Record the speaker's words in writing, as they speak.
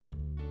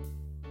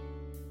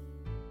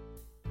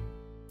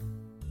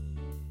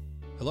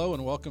Hello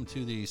and welcome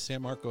to the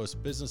San Marcos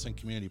Business and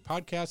Community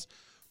Podcast,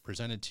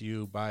 presented to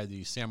you by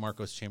the San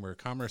Marcos Chamber of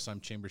Commerce.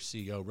 I'm Chamber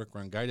CEO Rick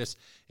Rungaitis,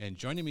 and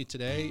joining me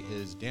today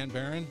is Dan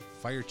Barron,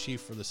 Fire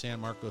Chief for the San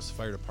Marcos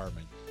Fire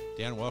Department.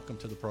 Dan, welcome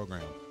to the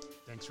program.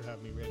 Thanks for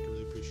having me, Rick. I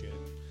really appreciate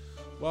it.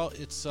 Well,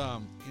 it's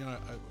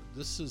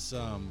this is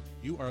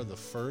you are the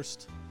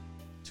first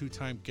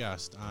two-time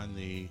guest on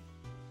the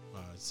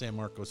San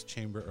Marcos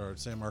Chamber or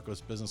San Marcos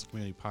Business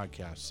Community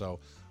Podcast. So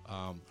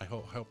I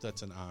hope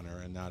that's an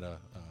honor and not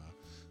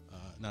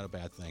a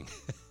bad thing.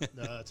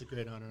 No, that's a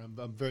great honor.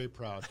 I'm very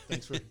proud.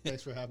 Thanks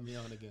for having me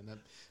on again.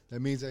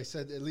 That means I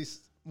said at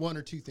least one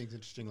or two things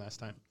interesting last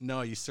time.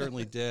 No, you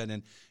certainly did,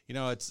 and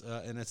it's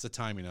the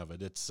timing of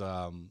it. It's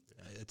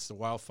the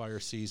wildfire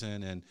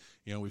season, and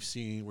we're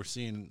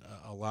seeing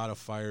a lot of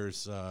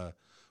fires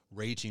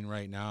raging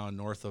right now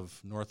north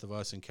of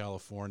us in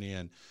California,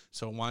 and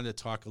so I wanted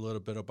to talk a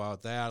little bit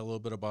about that, a little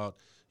bit about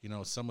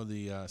some of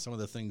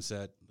the things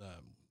that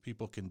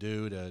people can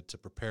do to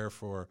prepare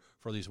for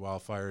these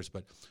wildfires.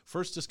 But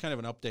first, just kind of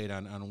an update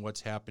on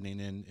what's happening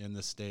in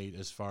the state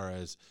as far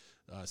as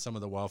some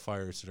of the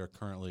wildfires that are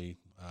currently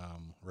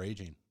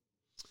raging.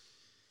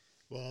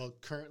 Well,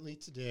 currently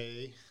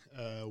today,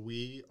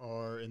 we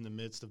are in the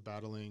midst of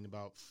battling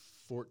about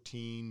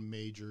 14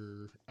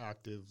 major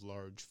active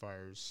large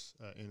fires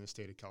in the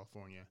state of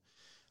California.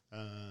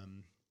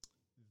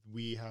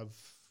 We've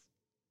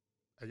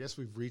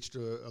reached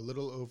a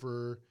little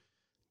over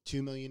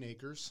 2 million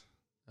acres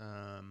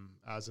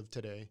as of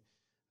today.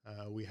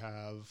 We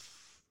have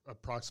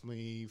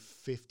approximately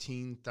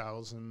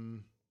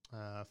 15,000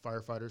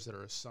 firefighters that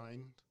are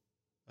assigned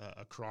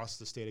across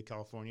the state of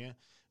California,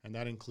 and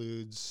that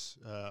includes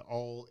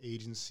all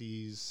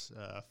agencies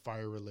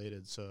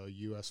fire-related, so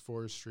U.S.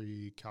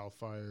 Forestry, CAL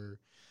FIRE,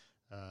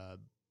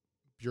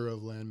 Bureau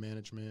of Land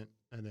Management,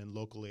 and then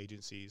local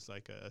agencies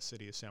like a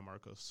City of San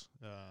Marcos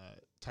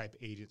type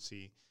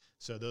agency.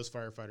 So those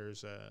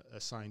firefighters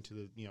assigned to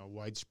the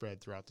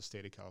widespread throughout the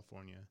state of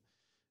California.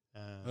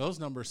 Those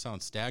numbers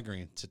sound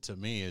staggering to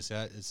me. Is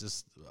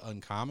this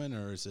uncommon,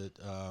 or is it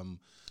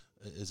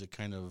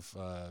kind of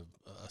a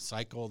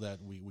cycle that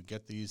we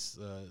get these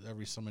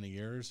every so many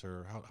years,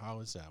 or how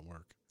does that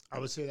work? I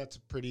would say that's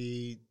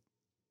pretty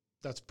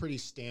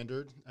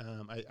standard.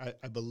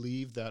 I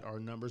believe that our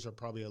numbers are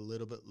probably a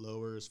little bit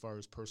lower as far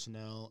as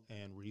personnel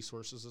and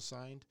resources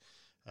assigned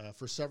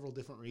for several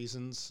different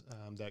reasons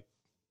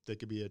that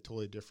could be a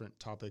totally different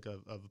topic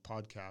of a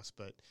podcast.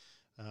 But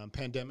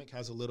pandemic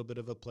has a little bit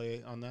of a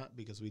play on that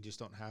because we just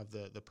don't have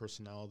the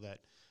personnel that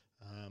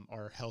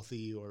are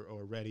healthy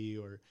or ready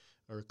or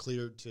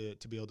cleared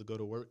to be able to go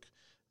to work.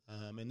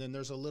 And then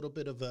there's a little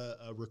bit of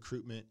a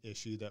recruitment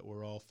issue that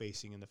we're all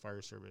facing in the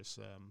fire service.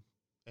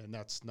 And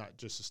that's not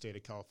just the state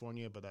of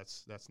California, but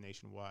that's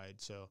nationwide.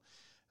 So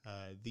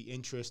the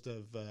interest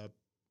of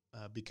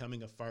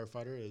becoming a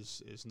firefighter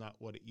is not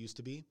what it used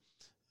to be.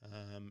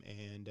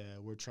 And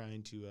we're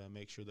trying to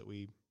make sure that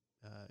we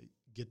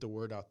get the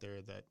word out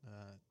there that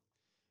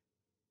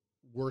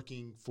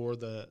working for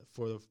the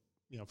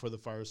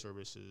fire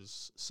service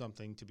is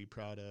something to be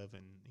proud of,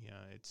 and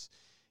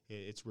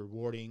it's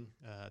rewarding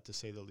to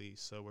say the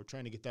least. So we're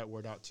trying to get that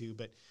word out too.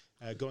 But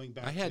going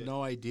back, I had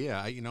no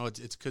idea.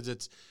 It's because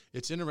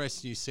it's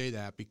interesting you say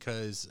that,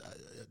 because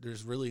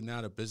there's really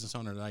not a business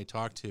owner that I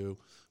talk to,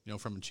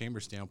 from a chamber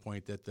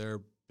standpoint, that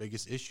their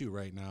biggest issue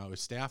right now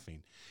is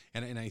staffing.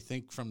 And I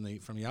think from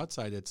the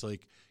outside, it's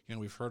like,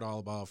 we've heard all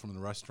about from the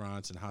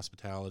restaurants and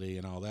hospitality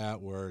and all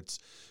that, where it's,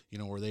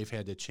 where they've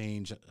had to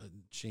change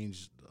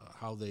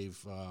how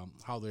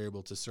they're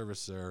able to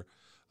service their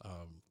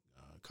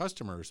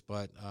customers.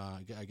 But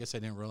I guess I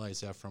didn't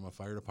realize that from a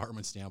fire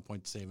department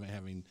standpoint, say,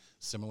 having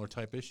similar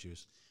type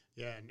issues.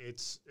 Yeah, and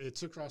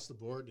it's across the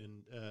board.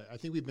 And I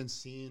think we've been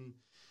seeing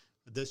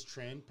this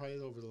trend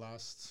probably over the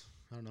last,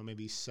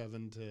 maybe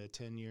 7 to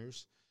 10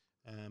 years.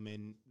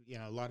 And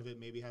a lot of it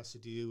maybe has to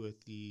do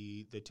with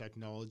the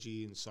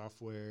technology and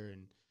software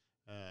and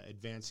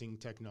advancing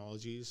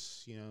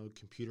technologies,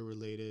 computer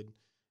related,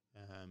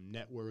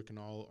 network, and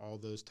all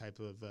those type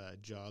of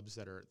jobs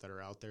that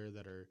are out there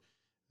that are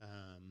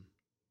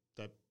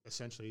that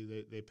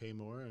essentially they pay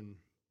more, and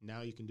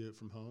now you can do it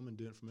from home and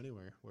do it from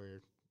anywhere.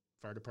 Where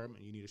fire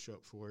department, you need to show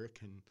up for work,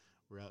 and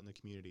we're out in the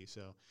community.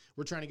 So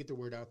we're trying to get the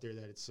word out there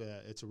that it's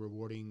a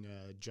rewarding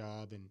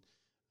job, and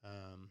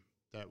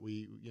that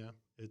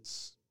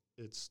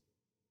it's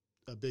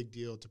a big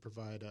deal to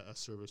provide a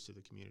service to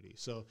the community.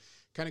 So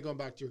kind of going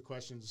back to your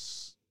question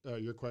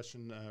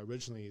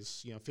originally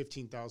is,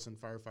 15,000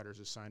 firefighters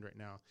assigned right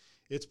now.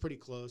 It's pretty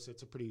close.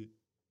 It's a pretty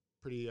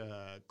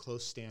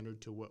close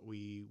standard to what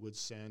we would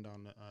send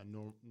on a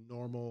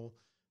normal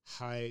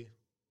high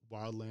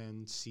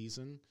wildland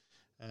season.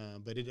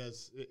 But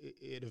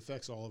it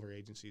affects all of our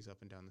agencies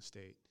up and down the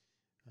state.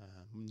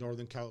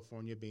 Northern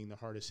California being the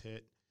hardest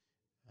hit.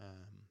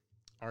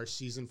 Our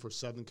season for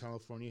Southern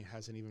California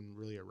hasn't even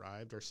really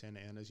arrived. Our Santa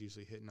Ana's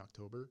usually hit in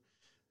October,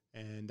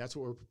 and that's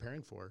what we're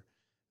preparing for.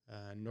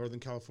 Northern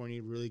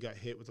California really got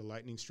hit with the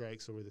lightning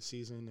strikes over the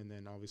season, and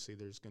then obviously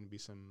there's going to be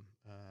some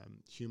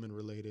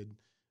human-related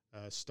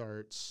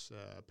starts,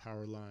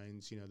 power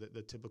lines,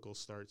 the typical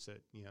starts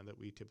that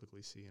we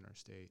typically see in our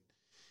state.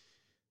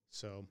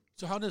 So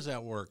how does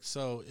that work?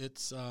 So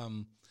it's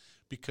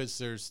because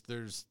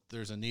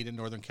there's a need in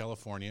Northern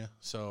California.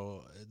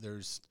 So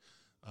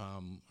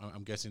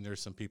I'm guessing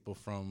there's some people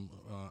from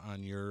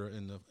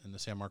in the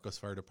San Marcos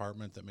Fire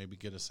Department that maybe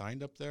get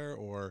assigned up there,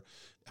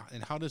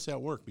 and how does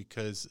that work?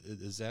 Because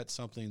is that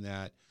something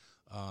that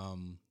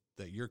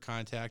that you're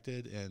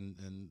contacted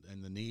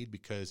and the need?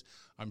 Because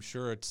I'm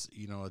sure it's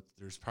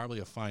there's probably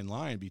a fine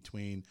line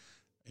between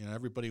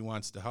everybody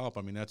wants to help.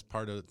 I mean, that's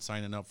part of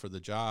signing up for the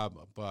job,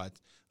 but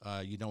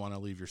you don't want to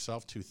leave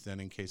yourself too thin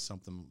in case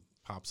something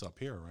pops up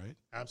here, right?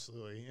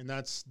 Absolutely, and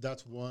that's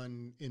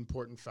one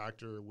important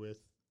factor with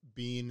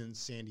being in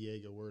San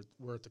Diego.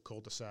 We're at the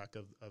cul-de-sac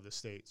of the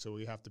state, so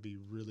we have to be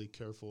really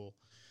careful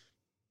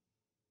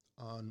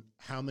on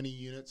how many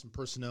units and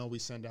personnel we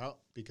send out,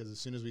 because as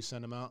soon as we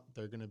send them out,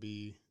 they're going to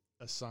be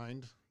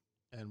assigned,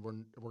 and we're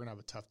going to have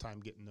a tough time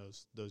getting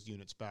those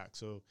units back.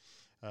 So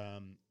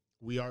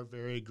we are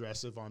very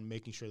aggressive on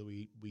making sure that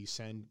we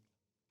send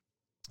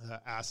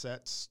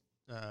assets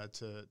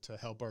to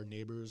help our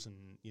neighbors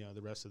and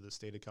the rest of the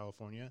state of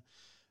California.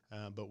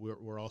 But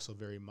we're also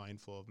very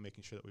mindful of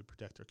making sure that we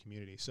protect our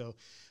community. So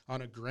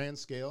on a grand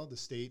scale, the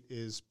state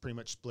is pretty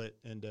much split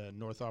into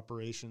north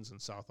operations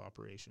and south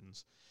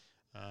operations.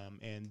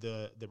 And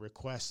the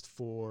request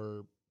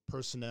for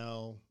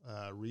personnel,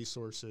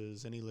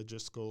 resources, any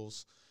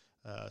logisticals,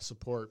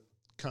 support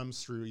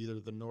comes through either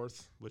the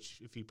north, which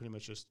if you pretty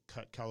much just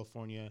cut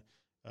California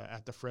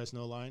at the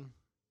Fresno line,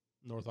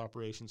 north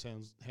operations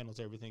handles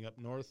everything up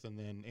north, and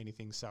then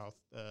anything south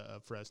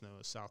of Fresno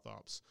is south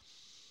ops.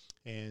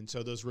 And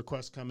so those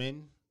requests come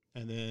in,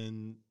 and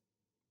then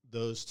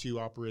those two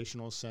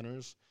operational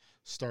centers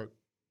start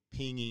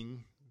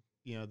pinging,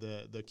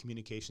 the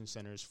communication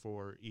centers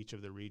for each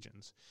of the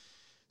regions.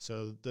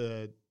 So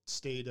the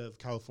state of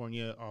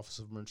California Office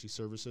of Emergency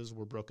Services,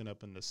 we're broken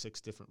up into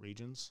 6 different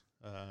regions.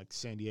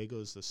 San Diego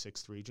is the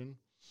 6th region.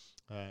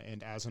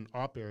 And as an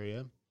op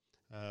area,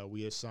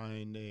 we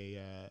assign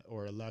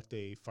or elect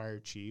a fire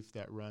chief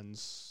that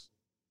runs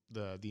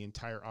the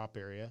entire op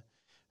area.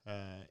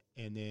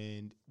 And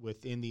then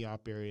within the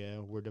op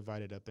area, we're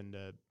divided up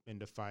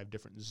into 5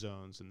 different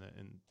zones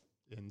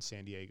in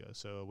San Diego.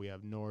 So we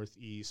have north,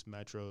 east,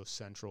 metro,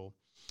 central.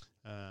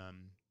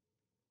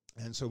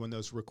 And so when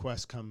those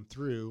requests come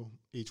through,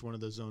 each one of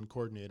the zone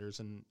coordinators,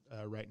 and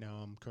right now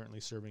I'm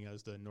currently serving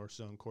as the North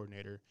Zone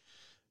coordinator,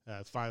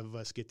 5 of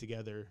us get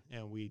together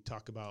and we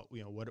talk about,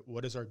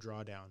 what is our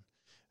drawdown,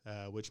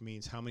 which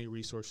means how many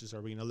resources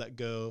are we going to let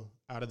go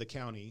out of the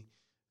county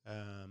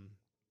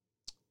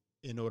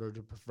in order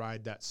to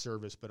provide that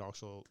service, but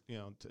also,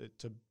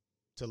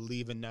 to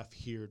leave enough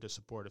here to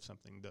support if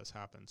something does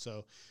happen.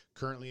 So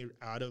currently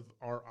out of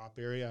our op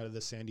area, out of the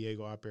San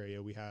Diego op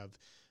area, we have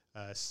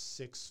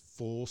 6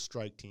 full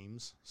strike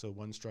teams. So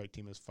one strike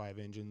team is 5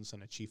 engines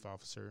and a chief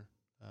officer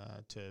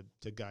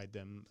to guide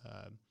them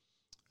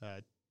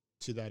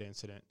to that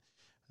incident.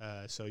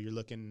 So you're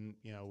looking,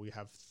 we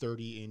have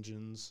 30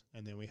 engines,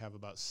 and then we have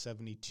about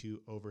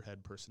 72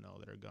 overhead personnel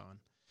that are gone.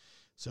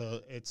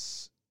 So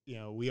it's,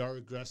 we are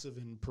aggressive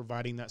in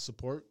providing that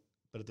support,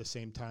 but at the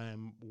same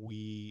time,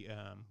 we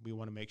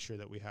want to make sure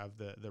that we have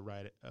the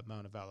right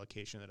amount of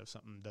allocation, that if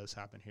something does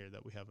happen here,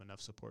 that we have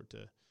enough support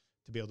to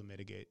be able to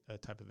mitigate a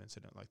type of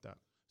incident like that.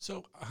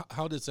 So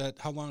how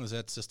long has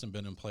that system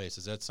been in place?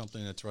 Is that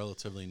something that's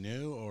relatively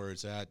new, or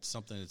is that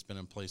something that's been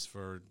in place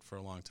for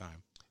a long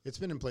time? It's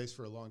been in place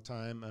for a long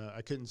time.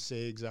 I couldn't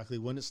say exactly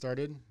when it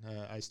started.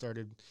 I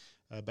started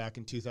back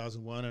in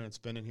 2001, and it's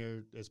been in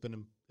here. It's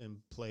been in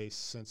place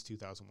since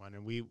 2001,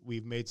 and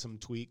we've made some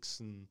tweaks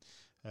and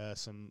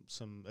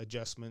some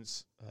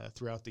adjustments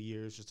throughout the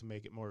years just to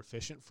make it more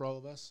efficient for all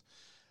of us.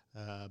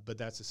 But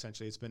that's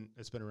essentially it's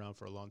been around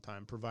for a long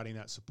time, providing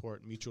that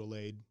support, mutual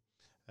aid,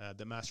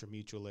 the master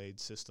mutual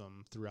aid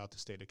system throughout the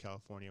state of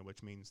California,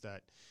 which means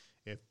that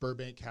if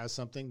Burbank has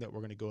something, that we're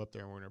going to go up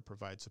there and we're going to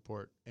provide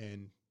support,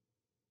 and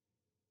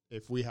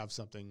if we have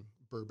something,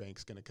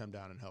 Burbank's going to come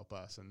down and help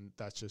us, and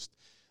that's just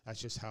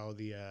how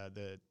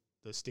the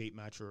state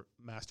master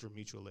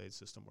mutual aid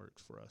system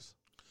works for us.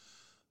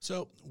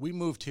 So we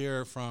moved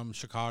here from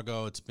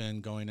Chicago. It's been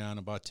going on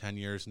about 10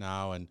 years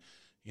now, and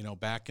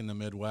back in the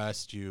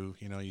Midwest, you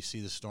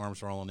see the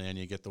storms rolling in,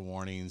 you get the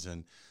warnings,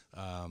 and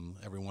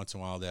every once in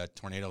a while that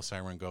tornado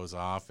siren goes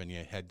off, and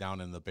you head down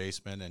in the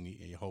basement, and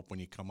you hope when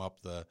you come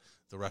up the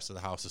rest of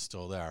the house is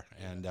still there.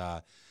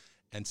 Yeah.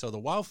 And so the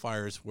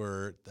wildfires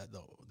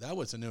that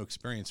was a new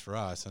experience for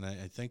us, and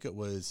I think it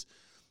was,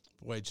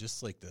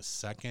 just like the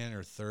second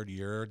or third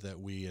year that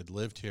we had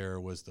lived here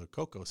was the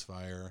Cocos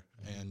fire,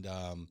 mm-hmm.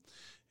 And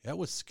that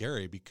was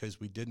scary because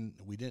we didn't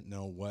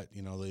know what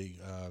we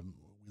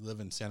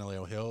live in Santa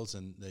Leo Hills,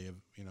 and they have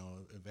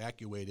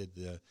evacuated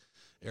the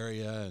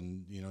area,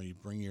 and you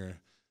bring your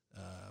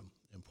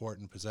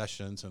important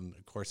possessions, and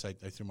of course I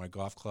threw my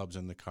golf clubs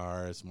in the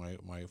car, as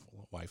my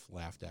wife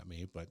laughed at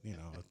me, but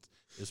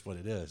it's what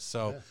it is.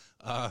 So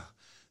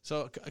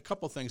So a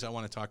couple things I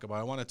want to talk about.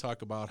 I want to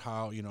talk about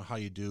how how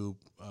you do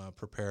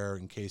prepare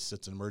in case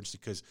it's an emergency.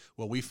 Because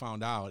what we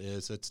found out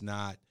is it's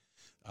not.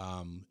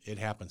 It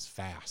happens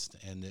fast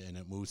and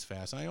it moves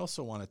fast. And I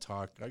also want to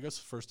talk. I guess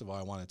first of all,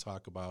 I want to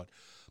talk about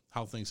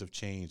how things have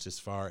changed as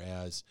far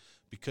as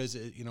because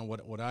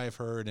what I've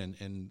heard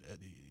and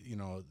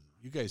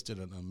you guys did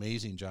an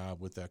amazing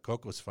job with that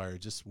Cocos fire,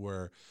 just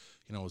where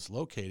it was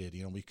located.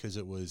 Because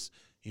it was.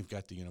 You've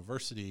got the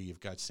university, you've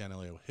got San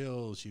Elijo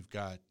Hills, you've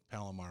got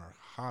Palomar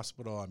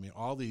Hospital. I mean,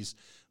 all these,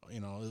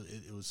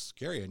 it was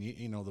scary, and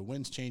the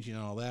wind's changing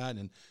and all that.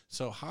 And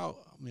so, how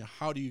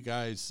do you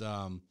guys,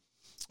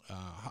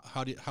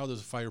 how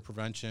does fire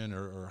prevention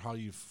or how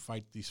you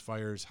fight these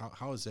fires?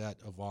 How has that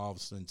evolved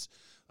since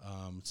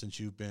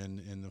you've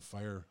been in the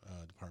fire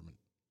department?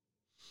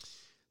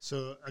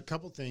 So, a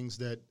couple things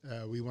that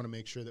we want to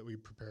make sure that we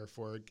prepare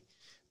for.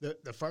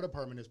 The fire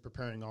department is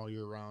preparing all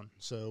year round.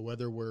 So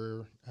whether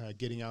we're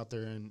getting out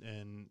there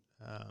and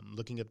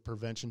looking at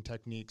prevention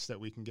techniques that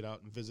we can get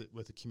out and visit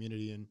with the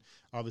community, and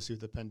obviously with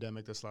the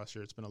pandemic this last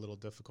year, it's been a little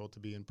difficult to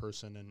be in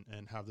person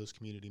and have those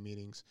community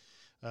meetings.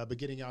 But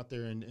getting out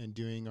there and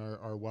doing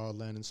our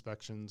wildland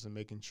inspections and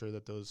making sure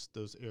that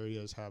those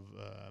areas have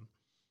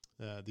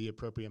the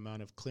appropriate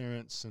amount of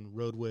clearance and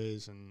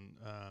roadways and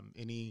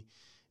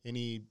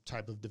any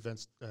type of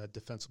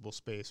defensible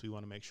space, we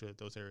want to make sure that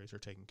those areas are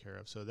taken care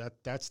of. So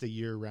that's the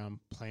year-round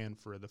plan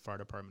for the fire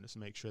department, is to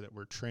make sure that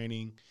we're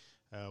training.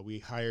 We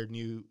hired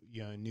new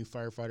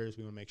firefighters.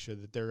 We want to make sure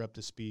that they're up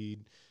to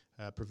speed,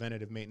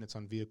 preventative maintenance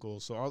on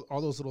vehicles. So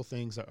all those little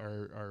things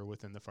are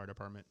within the fire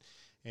department.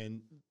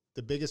 And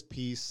the biggest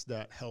piece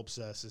that helps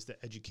us is the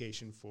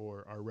education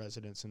for our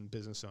residents and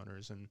business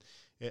owners. And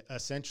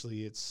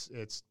essentially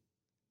it's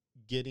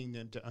getting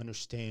them to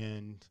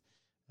understand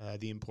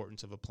the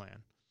importance of a plan.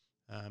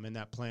 And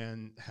that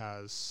plan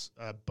has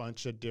a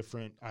bunch of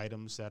different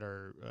items that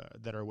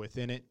are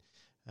within it,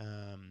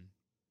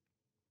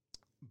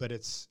 but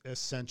it's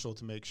essential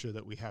to make sure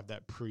that we have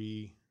that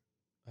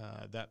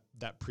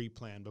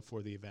pre-plan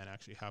before the event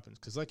actually happens.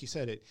 Because, like you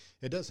said, it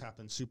does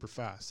happen super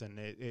fast, and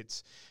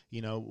it's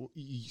you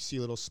see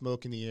a little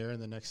smoke in the air, and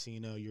the next thing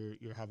you know,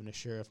 you're having a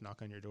sheriff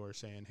knock on your door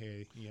saying,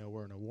 "Hey,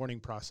 we're in a warning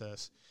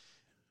process.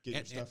 Get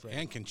your stuff ready."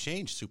 And can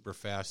change super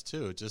fast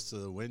too, just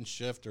the wind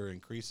shift or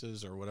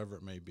increases or whatever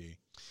it may be.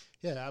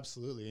 Yeah,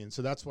 absolutely. And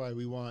so that's why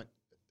we want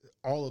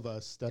all of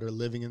us that are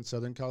living in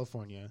Southern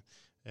California,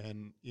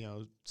 and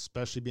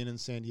especially being in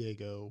San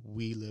Diego,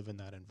 we live in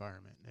that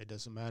environment. It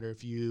doesn't matter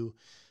if you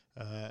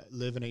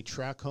live in a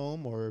tract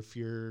home or if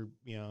you're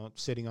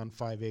sitting on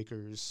 5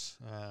 acres,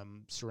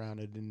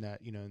 surrounded in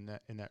that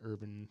in that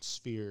urban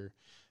sphere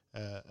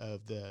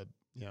of the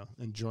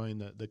enjoying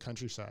the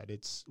countryside.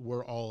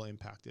 We're all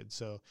impacted.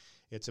 So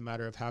it's a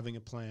matter of having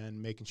a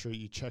plan, making sure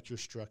you check your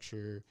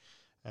structure,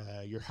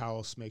 your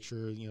house, make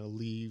sure,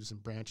 leaves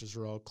and branches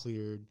are all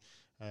cleared.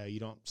 You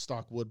don't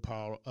stock wood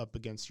pile up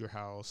against your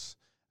house.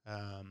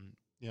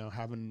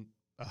 Having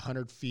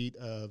 100 feet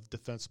of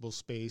defensible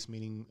space,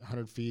 meaning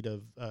 100 feet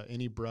of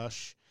any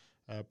brush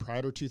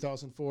prior to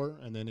 2004,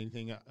 and then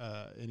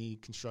any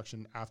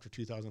construction after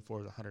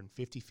 2004 is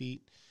 150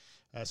 feet.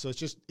 So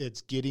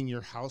it's getting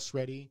your house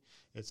ready.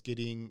 It's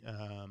getting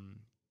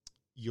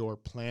your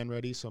plan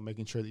ready. So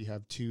making sure that you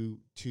have two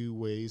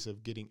ways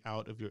of getting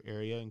out of your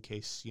area in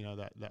case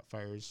that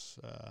fire's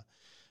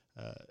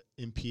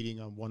impeding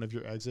on one of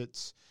your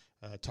exits.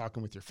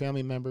 Talking with your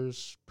family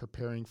members,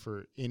 preparing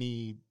for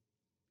any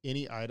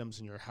items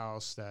in your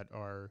house that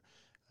are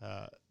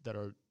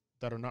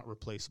not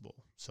replaceable.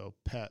 So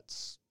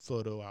pets,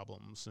 photo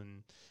albums,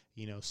 and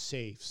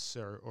safes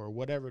or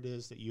whatever it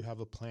is that you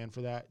have a plan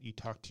for that. You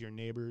talk to your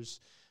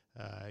neighbors.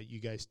 You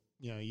guys,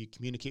 you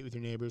communicate with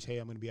your neighbors. Hey,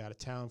 I'm going to be out of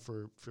town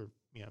for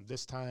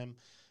this time.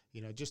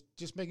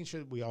 Just making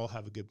sure that we all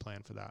have a good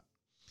plan for that.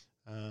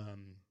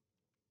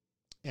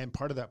 And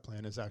part of that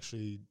plan is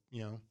actually,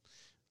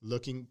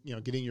 looking,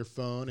 getting your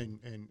phone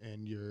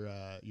and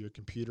your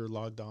computer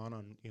logged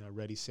on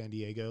Ready San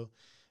Diego,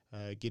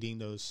 getting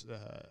those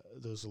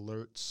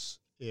alerts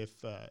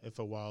if a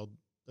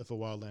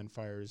wildland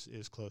fire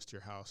is close to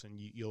your house, and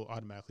you'll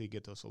automatically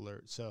get those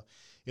alerts. So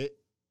it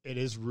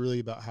is really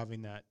about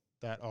having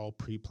that all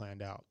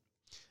pre-planned out.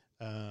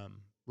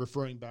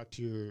 Referring back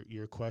to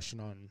your question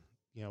on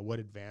what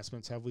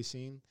advancements have we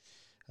seen,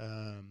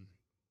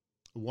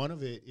 one of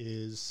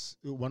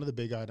the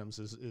big items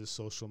is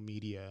social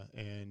media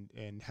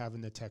and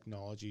having the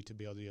technology to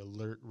be able to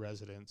alert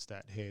residents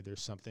that, hey,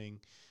 there's something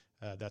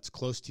that's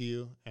close to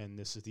you, and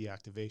this is the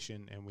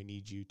activation, and we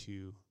need you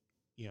to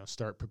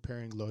start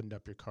preparing, loading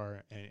up your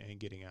car, and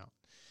getting out.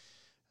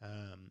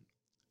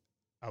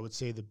 I would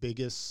say the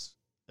biggest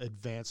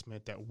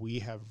advancement that we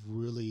have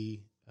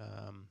really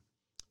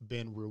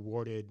been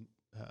rewarded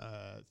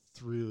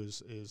through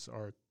is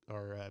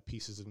our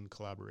pieces in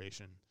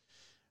collaboration.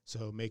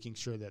 So making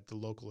sure that the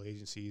local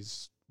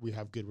agencies, we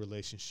have good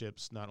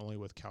relationships, not only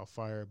with CAL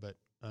FIRE, but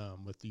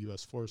with the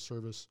U.S. Forest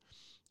Service,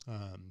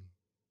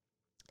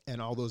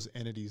 and all those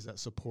entities that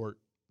support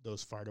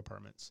those fire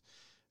departments.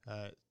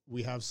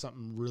 we have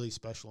something really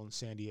special in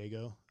San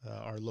Diego.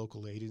 Our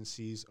local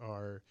agencies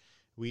are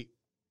we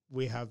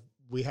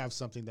have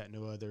something that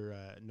no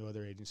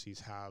other agencies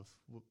have,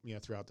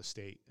 throughout the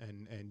state,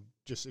 and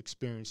just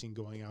experiencing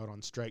going out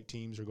on strike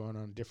teams or going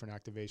on different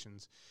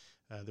activations.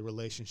 The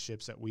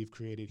relationships that we've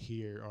created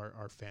here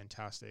are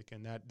fantastic,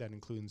 and that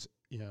includes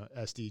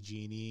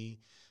SDG&E,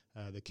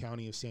 the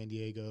County of San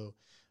Diego,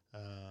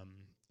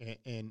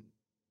 and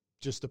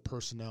just the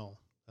personnel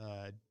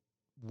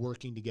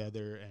working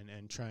together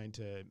and trying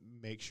to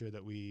make sure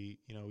that we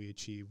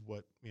achieve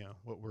what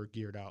we're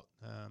geared out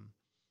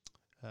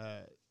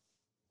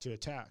to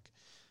attack.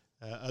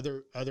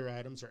 Other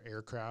items are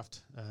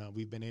aircraft.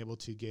 We've been able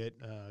to get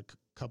a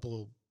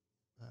couple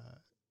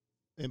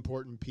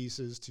important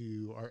pieces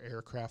to our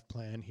aircraft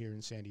plan here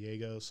in San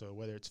Diego. So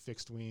whether it's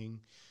fixed wing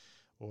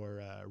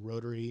or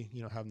rotary,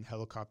 having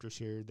helicopters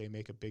here, they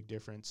make a big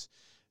difference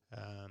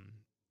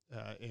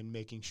in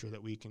making sure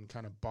that we can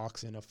kind of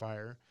box in a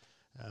fire,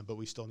 but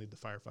we still need the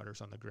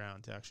firefighters on the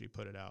ground to actually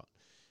put it out.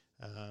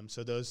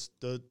 So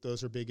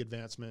those are big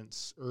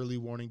advancements. Early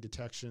warning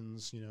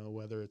detections,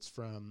 whether it's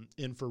from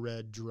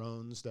infrared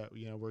drones that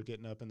we're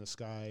getting up in the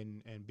sky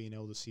and being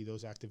able to see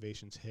those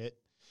activations hit.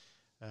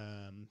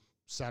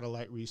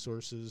 Satellite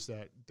resources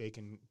that they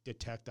can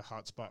detect a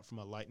hotspot from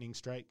a lightning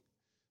strike,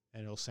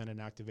 and it'll send an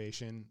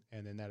activation,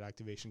 and then that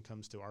activation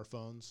comes to our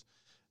phones,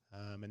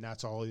 and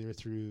that's all either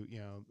through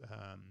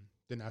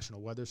the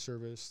National Weather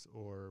Service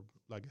or,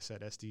 like I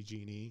said,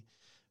 SDG&E.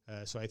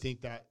 So I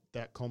think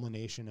that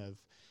culmination of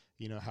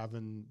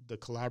having the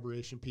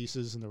collaboration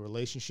pieces and the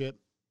relationship,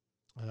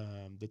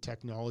 the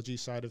technology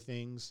side of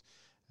things,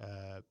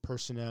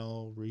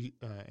 personnel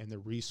and the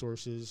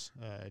resources,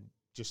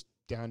 just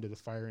down to the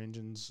fire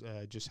engines,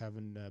 just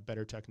having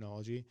better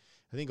technology.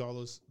 I think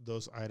all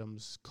those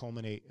items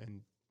culminate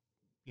and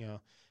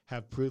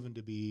have proven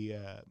to be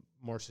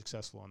more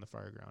successful on the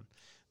fire ground.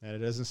 And it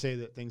doesn't say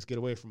that things get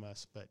away from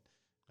us, but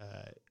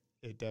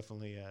it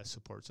definitely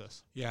supports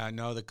us. Yeah,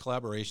 no, the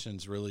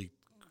collaboration's really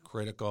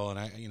critical, and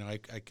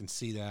I can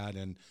see that,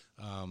 and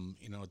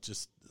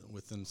just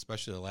within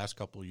especially the last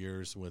couple of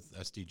years with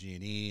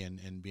SDG&E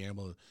and being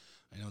able to,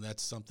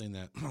 that's something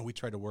that we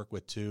try to work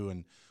with too,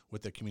 and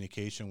with the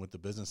communication with the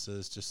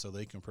businesses, just so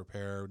they can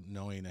prepare,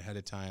 knowing ahead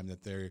of time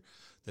that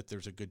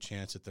there's a good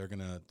chance that they're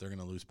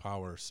gonna lose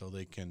power, so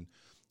they can,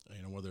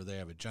 whether they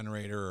have a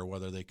generator or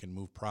whether they can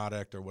move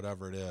product or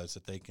whatever it is,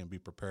 that they can be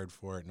prepared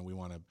for it, and we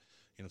want to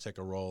take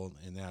a role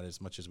in that as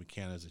much as we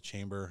can as a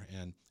chamber.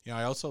 And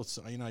I also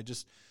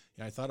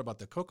I thought about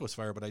the Cocos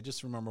fire, but I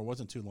just remember it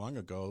wasn't too long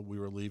ago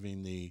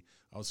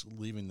I was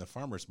leaving the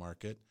farmers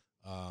market.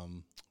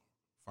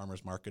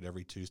 Farmers market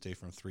every Tuesday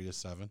from 3 to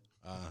 7.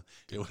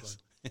 It was,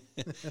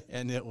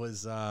 and it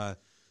was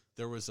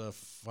there was a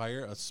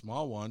fire, a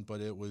small one,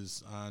 but it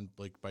was on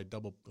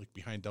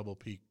behind Double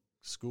Peak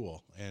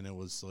School, and it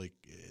was like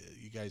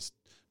you guys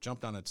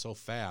jumped on it so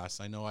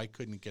fast. I know I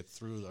couldn't get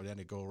through. I had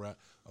to go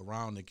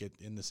around to get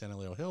in the San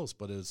Elijo Hills,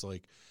 but it was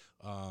like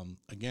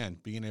again,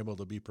 being able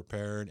to be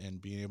prepared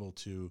and being able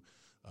to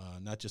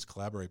not just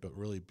collaborate, but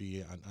really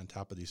be on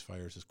top of these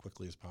fires as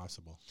quickly as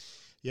possible.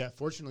 Yeah,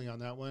 fortunately on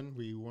that one,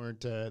 we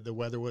weren't. The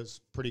weather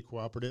was pretty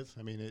cooperative.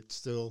 I mean, it's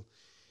still.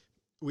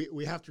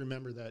 We have to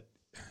remember that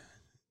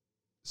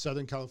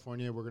Southern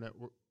California,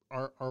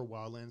 our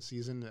wildland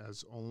season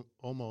has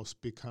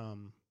almost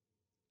become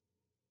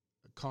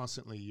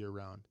constantly year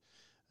round.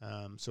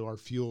 So our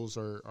fuels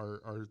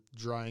are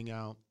drying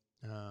out.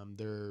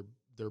 They're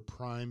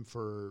prime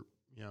for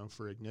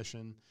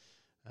ignition,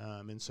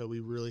 and so we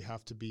really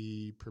have to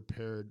be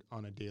prepared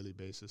on a daily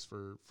basis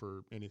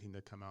for anything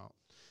to come out.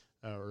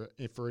 Or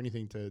for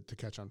anything to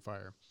catch on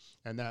fire.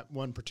 And that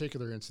one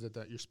particular incident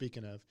that you're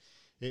speaking of,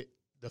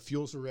 the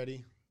fuels were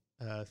ready.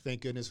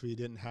 Thank goodness we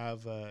didn't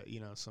have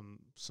some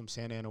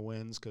Santa Ana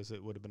winds, because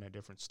it would have been a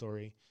different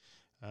story.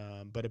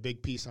 But a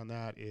big piece on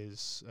that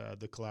is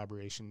the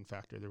collaboration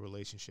factor, the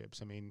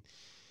relationships. I mean,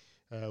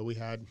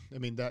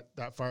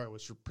 that fire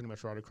was pretty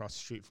much right across the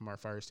street from our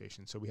fire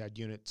station. So we had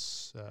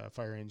units,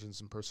 fire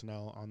engines, and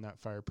personnel on that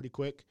fire pretty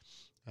quick.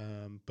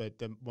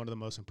 But one of the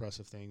most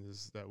impressive things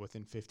is that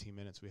within 15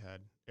 minutes we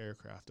had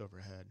aircraft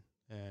overhead,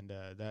 and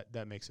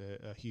that makes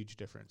a huge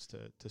difference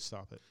to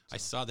stop it. So. I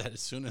saw that as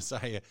soon as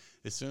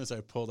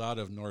I pulled out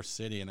of North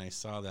City, and I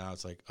saw that, I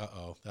was like,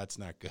 uh-oh, that's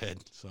not good.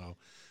 So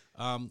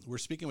we're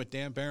speaking with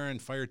Dan Barron,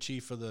 Fire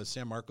Chief of the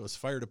San Marcos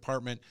Fire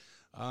Department.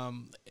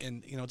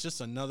 And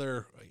just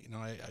another,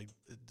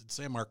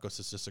 San Marcos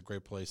is just a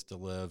great place to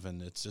live,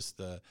 and it's just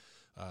the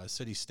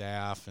city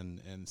staff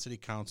and city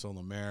council and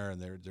the mayor,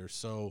 and they're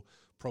so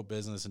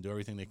pro-business and do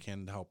everything they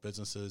can to help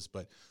businesses,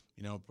 but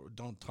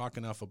don't talk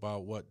enough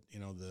about what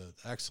the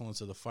excellence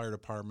of the fire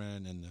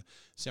department and the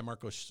San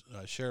Marcos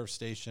Sheriff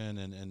Station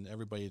and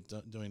everybody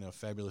doing a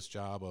fabulous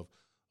job of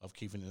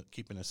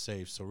keeping us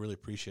safe. So really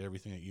appreciate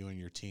everything that you and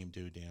your team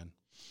do, Dan.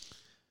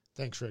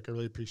 Thanks, Rick. I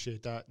really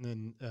appreciate that.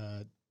 And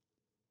then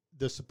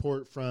the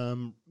support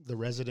from the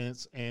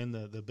residents and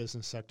the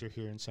business sector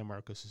here in San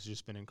Marcos has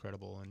just been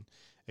incredible. And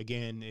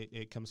again,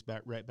 it comes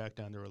right back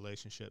down to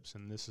relationships.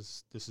 And this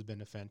has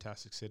been a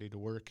fantastic city to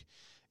work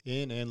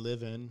in and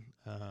live in.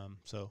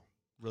 So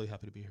really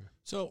happy to be here.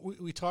 So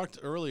we talked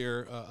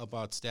earlier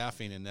about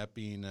staffing and that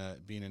being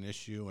an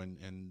issue,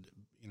 and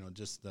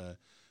just the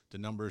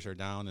numbers are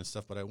down and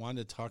stuff. But I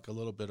wanted to talk a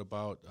little bit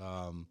about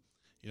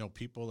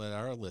people that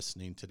are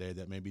listening today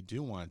that maybe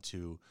do want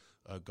to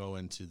go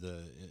into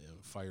the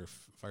fire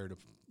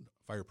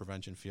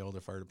prevention field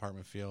or fire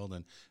department field.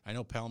 And I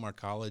know Palomar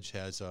College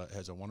has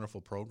a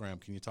wonderful program.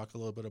 Can you talk a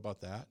little bit about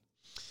that?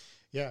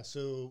 Yeah.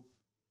 So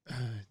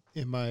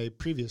in my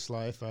previous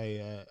life,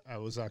 I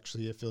was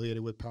actually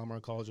affiliated with Palomar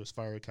College's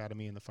Fire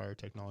Academy and the Fire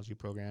Technology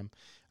program.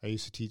 I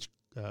used to teach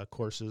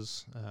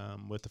courses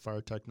with the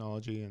fire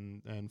technology,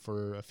 and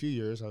for a few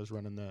years I was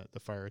running the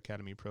Fire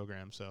Academy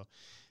program. So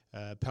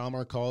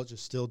Palomar College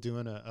is still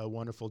doing a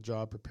wonderful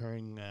job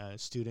preparing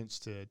students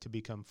to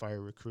become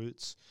fire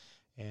recruits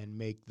and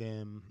make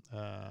them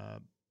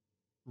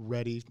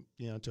ready,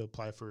 to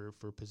apply for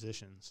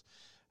positions.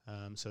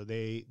 So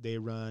they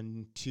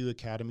run 2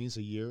 academies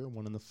a year,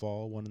 one in the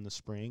fall, one in the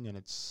spring, and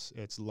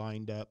it's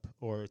lined up,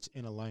 or it's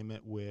in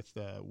alignment with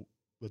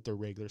their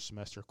regular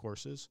semester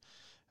courses.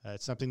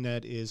 It's something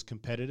that is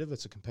competitive.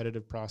 It's a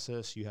competitive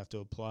process. You have to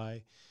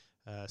apply,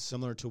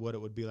 similar to what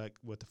it would be like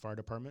with the fire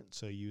department.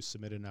 So you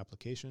submit an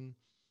application,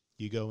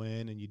 you go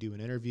in and you do an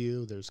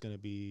interview. There's going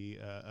to be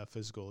a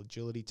physical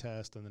agility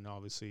test, and then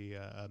obviously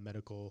a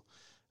medical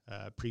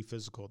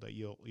pre-physical that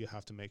you'll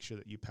have to make sure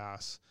that you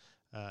pass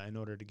in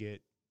order to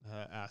get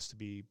asked to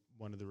be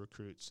one of the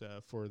recruits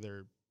for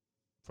their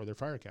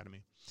fire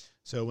academy.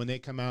 So when they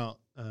come out,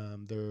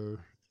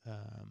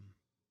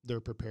 they're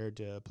prepared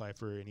to apply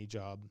for any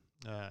job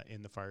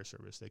in the fire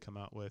service. They come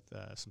out with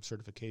some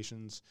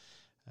certifications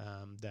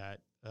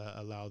that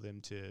allow them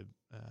to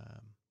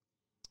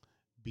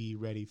be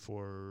ready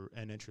for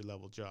an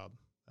entry-level job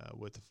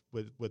with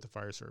the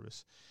fire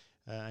service.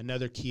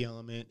 Another key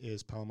element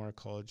is Palomar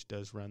College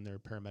does run their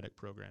paramedic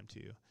program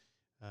too.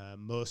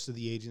 Most of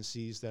the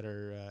agencies that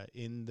are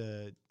in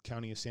the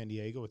county of San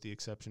Diego, with the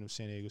exception of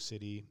San Diego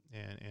City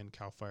and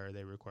CAL FIRE,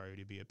 they require you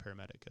to be a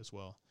paramedic as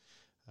well.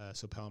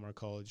 So Palomar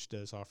College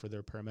does offer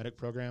their paramedic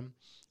program,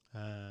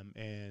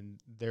 and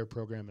their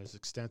program is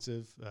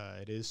extensive.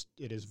 It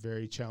is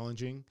very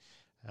challenging,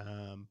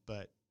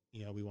 but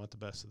we want the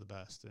best of the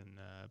best, and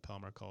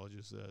Palomar College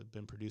has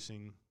been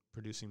producing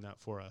that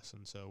for us,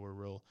 and so we're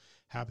real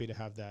happy to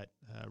have that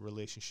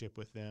relationship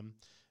with them.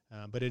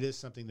 But it is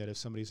something that if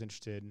somebody's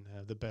interested,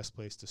 the best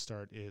place to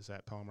start is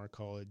at Palomar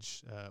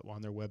College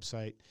on their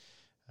website.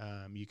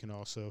 You can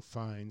also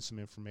find some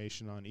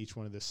information on each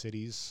one of the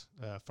city's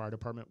fire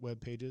department web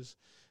pages.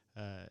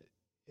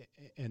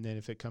 And then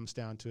if it comes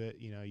down to it,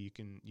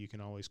 you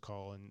can always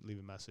call and leave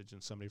a message,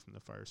 and somebody from the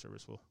fire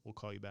service will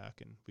call you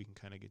back, and we can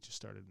kind of get you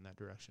started in that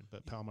direction.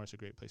 But Palomar's a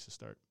great place to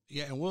start.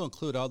 Yeah, and we'll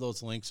include all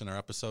those links in our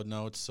episode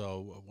notes.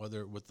 So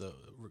whether with the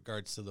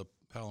regards to the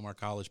Palomar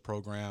College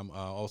program,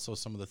 also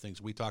some of the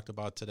things we talked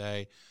about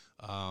today,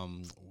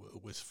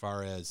 as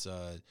far as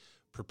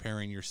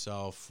preparing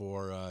yourself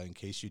for in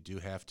case you do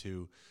have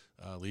to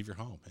leave your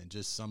home, and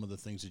just some of the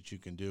things that you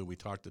can do. We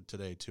talked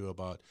today too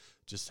about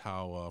just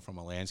how from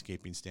a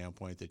landscaping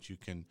standpoint that you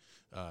can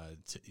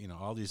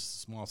all these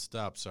small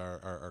steps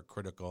are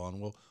critical, and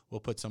we'll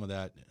put some of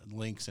that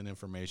links and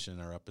information in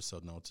our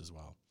episode notes as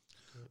well.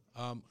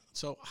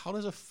 So how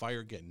does a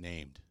fire get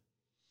named?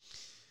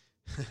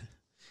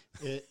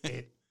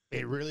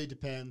 It really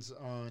depends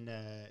on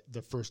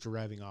the first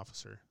arriving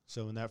officer.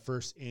 So when that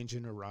first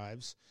engine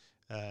arrives,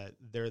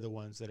 they're the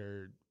ones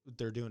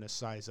they're doing a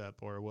size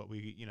up, or what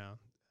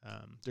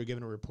they're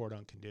giving a report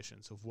on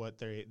conditions of what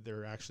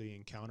they're actually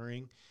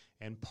encountering.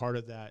 And part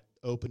of that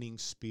opening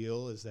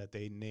spiel is that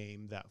they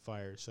name that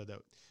fire so that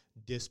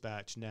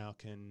dispatch now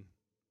can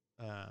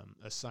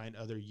assign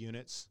other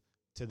units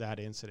to that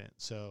incident.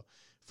 So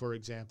for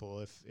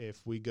example,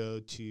 if we go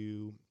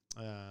to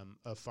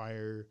a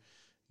fire,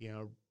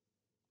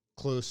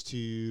 close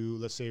to,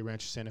 let's say,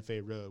 Rancho Santa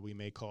Fe Road, we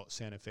may call it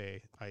Santa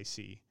Fe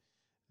IC.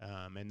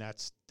 And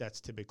that's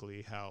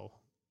typically how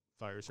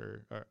fires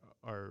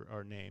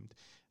are named.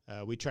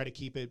 We try to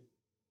keep it,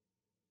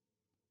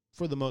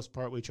 for the most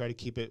part,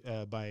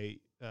 by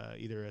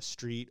either a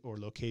street or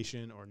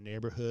location or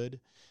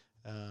neighborhood,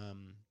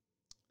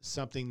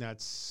 something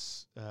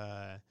that's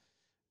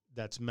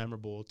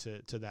memorable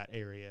to that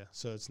area.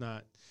 So it's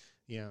not,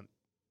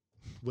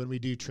 when we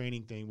do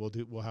training thing,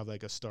 we'll have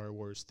like a Star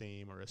Wars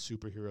theme or a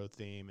superhero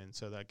theme, and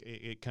so that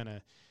it kind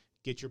of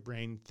get your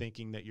brain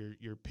thinking that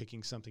you're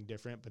picking something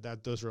different,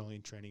 but those are only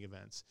in training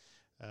events.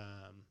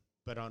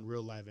 But on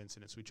real live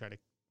incidents, we try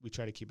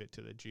to keep it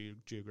to the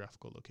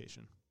geographical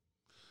location.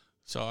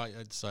 So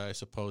I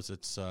suppose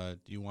it's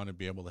you want to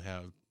be able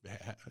to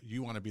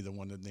you want to be the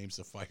one that names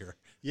the fire.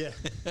 Yeah,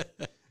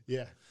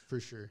 yeah, for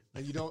sure.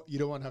 And you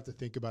don't want to have to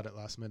think about it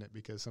last minute,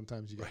 because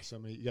sometimes you got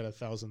you got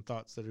 1,000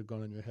 thoughts that are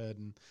going in your head,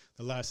 and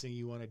the last thing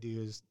you want to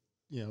do is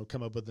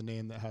come up with a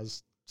name that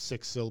has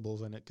 6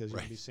 syllables in it, because you're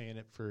going to be saying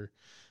it for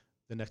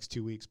the next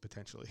 2 weeks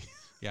potentially.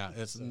 Yeah,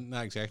 it's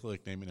not exactly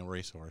like naming a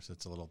racehorse.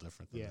 It's a little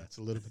different than that. It's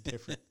a little bit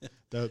different.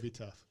 That would be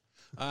tough.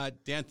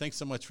 Dan, thanks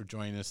so much for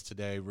joining us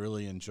today.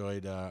 Really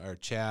enjoyed our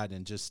chat,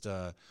 and just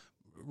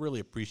really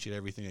appreciate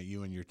everything that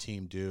you and your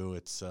team do.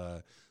 It's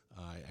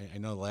I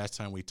know the last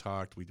time we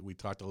talked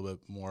a little bit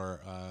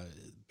more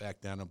back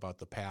then about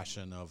the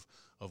passion of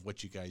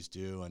what you guys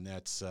do, and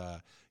that's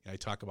I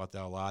talk about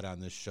that a lot on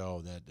this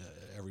show, that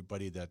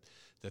everybody that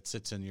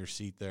sits in your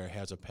seat there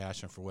has a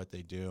passion for what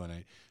they do, and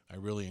I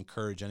really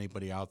encourage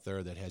anybody out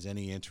there that has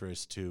any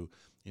interest to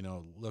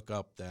look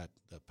up the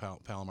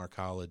Palomar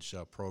College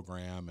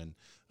program, and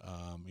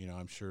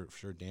I'm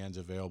sure Dan's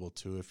available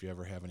too if you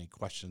ever have any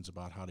questions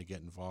about how to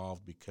get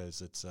involved,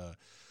 because it's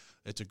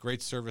a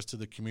great service to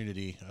the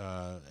community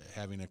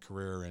having a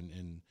career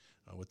in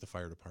with the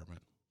fire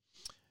department.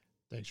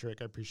 Thanks, Rick.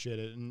 I appreciate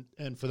it.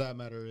 And for that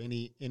matter,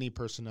 any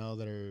personnel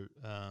that are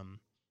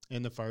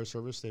in the fire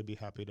service, they'd be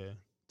happy to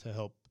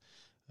help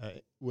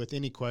with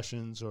any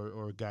questions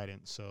or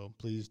guidance. So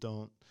please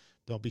don't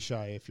be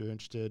shy. If you're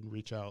interested,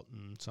 reach out,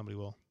 and somebody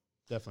will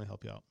definitely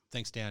help you out.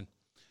 Thanks, Dan.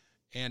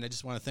 And I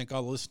just want to thank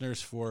all the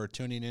listeners for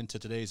tuning in to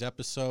today's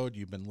episode.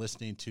 You've been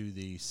listening to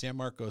the San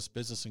Marcos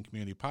Business and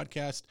Community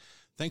Podcast.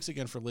 Thanks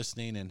again for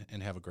listening,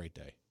 and have a great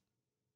day.